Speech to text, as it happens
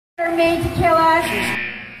They're made to kill us.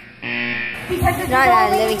 Because it's not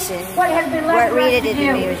Annlivingston. What has been left What for us Rita to did do.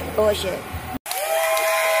 to me was bullshit.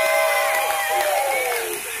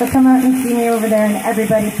 So come out and see me over there, and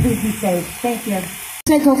everybody, please be safe. Thank you.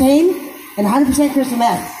 100% cocaine and 100% crystal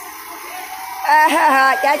meth.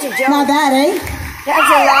 That's a joke. Not bad, eh? That's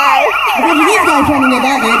a lie. Because you these guys trying to get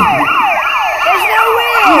that good. There's no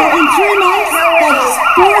way. You know, in 3 months, that's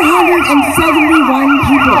 471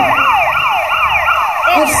 people.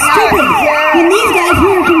 That's stupid. And these guys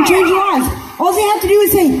here can change laws. All they have to do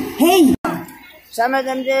is say, hey. Some of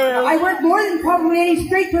them do. I work more than probably any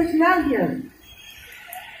straight person out here.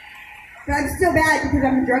 But I'm still bad because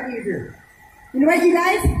I'm a drug user. You know what, you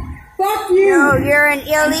guys? Fuck you! No, you're an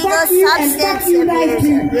illegal substance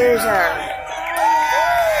abuser.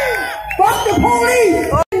 Fuck the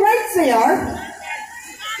police! What rights they are.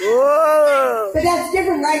 Whoa. But that's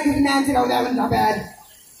different, right? Because the man said, oh, that one's not bad.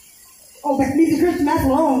 Oh, but leave the crystal meth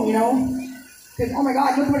alone, you know? Because, oh my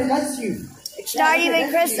God, look what it does to you. It's not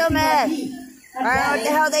even crystal meth. I don't know what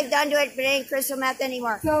the hell they've done to it, but it ain't crystal meth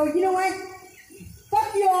anymore. So, you know what?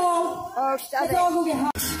 Fuck you all! Oh, stop Let's it. all go get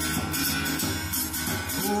high.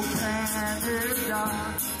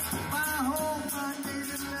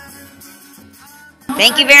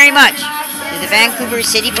 Thank you very much to the Vancouver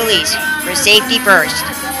City Police for safety first.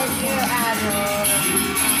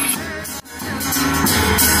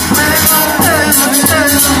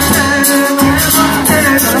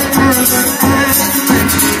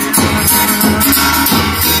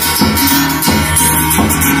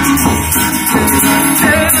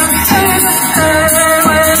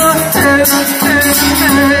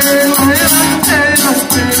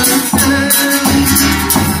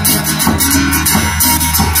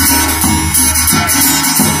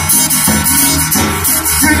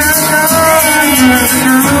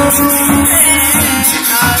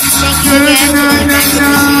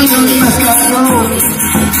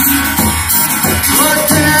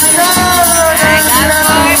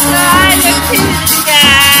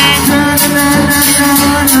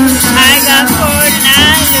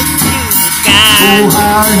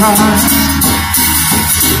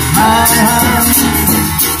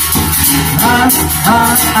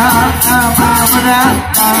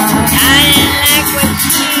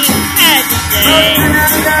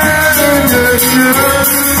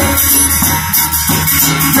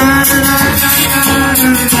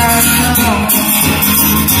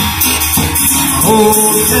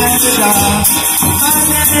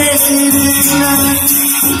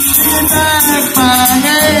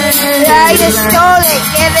 I just stole it.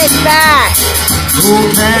 Give it back. You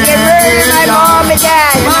murdered my mom and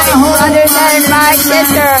dad, and my brothers and my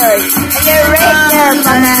sisters, and you raped them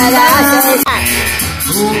from that asshole.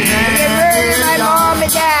 You murdered my mom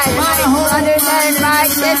and dad, and my brothers and my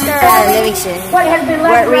sisters. Annlivingston. What has been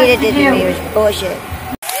left What for us Rita to did do. to me was bullshit.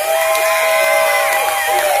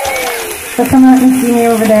 So come out and see me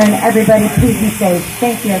over there, and everybody, please be safe.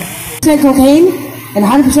 Thank you. 100% cocaine and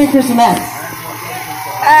 100% crystal meth.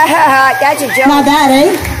 That's a joke. Not bad,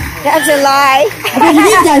 eh? That's a lie. Because you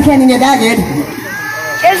these guys trying to get that good.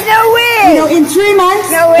 There's no way. You know, in 3 months,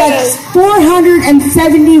 No way. that's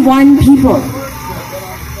 471 people.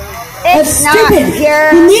 That's It's not stupid. pure.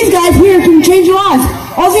 And these guys here can change laws.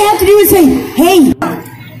 All they have to do is say, hey.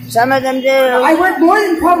 Some of them do. I work more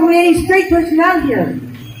than probably any straight person out here.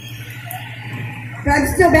 But I'm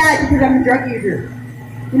still bad because I'm a drug user.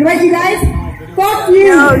 You know what, you guys? Fuck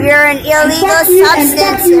you! No, you're an illegal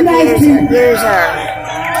substance abuser.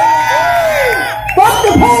 Fuck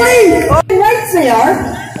the police! What rights they are.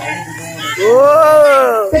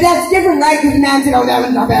 Whoa. But that's different, right? Because the man said, oh, that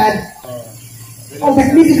one's not bad. Oh,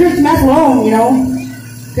 but leave the crystal meth alone, you know?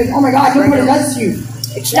 Because, oh my God, look what it does to you.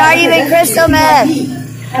 It's not even crystal meth.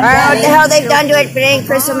 I don't know what the hell they've done to it, but it ain't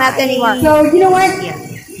crystal meth anymore. So, you know what?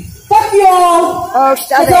 Fuck you all! Oh,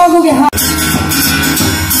 stop Let's it. all go get high.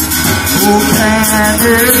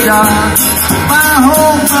 My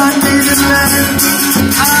whole Monday to land,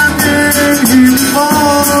 I've been here for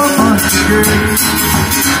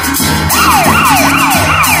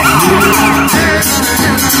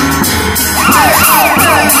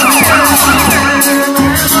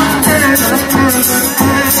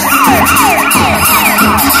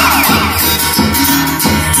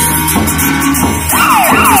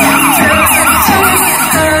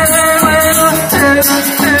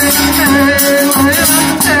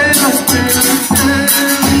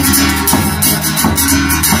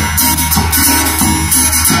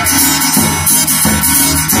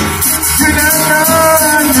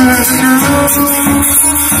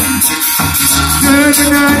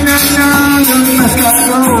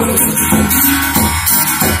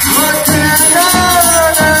What can I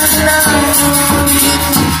do?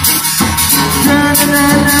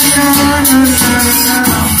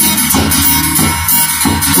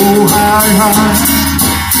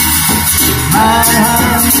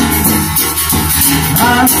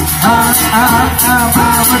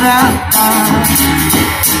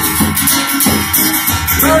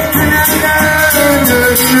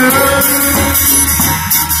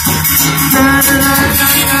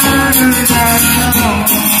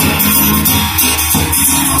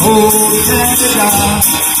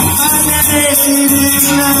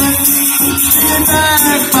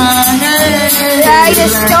 Yeah, you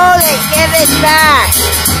stole it. Give it back.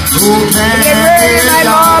 You murdered my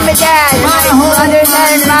mom and dad, and my brothers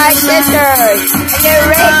and my sisters. And you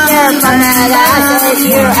raped them from that asshole,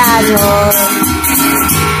 you asshole.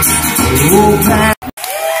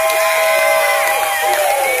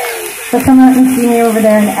 So come out and see me over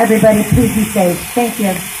there, and everybody, please be safe. Thank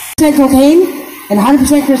you. Cocaine and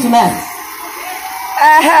 100% crystal meth.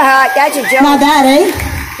 That's a joke. Not that, eh?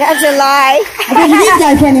 That's a lie. I bet you these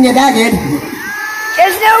guys can't even get that good.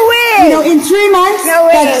 There's no way. You know, in 3 months, No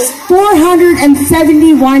way. that's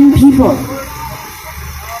 471 people.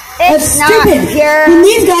 That's It's not stupid. pure. And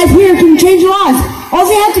these guys here can change laws. All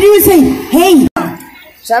they have to do is say, hey.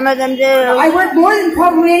 Some of them do. I work more than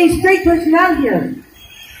probably any straight person out here.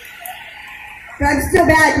 But I'm still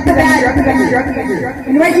bad.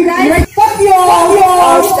 You know what, you guys? Fuck you all. You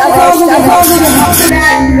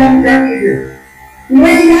know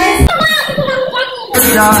what, you guys?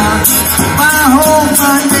 My whole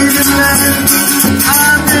body is left.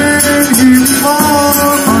 I'm in here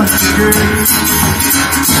for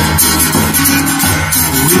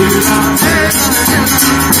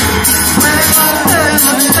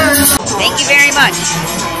Thank you very much.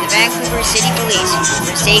 The Vancouver City Police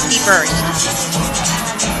for safety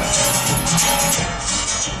first.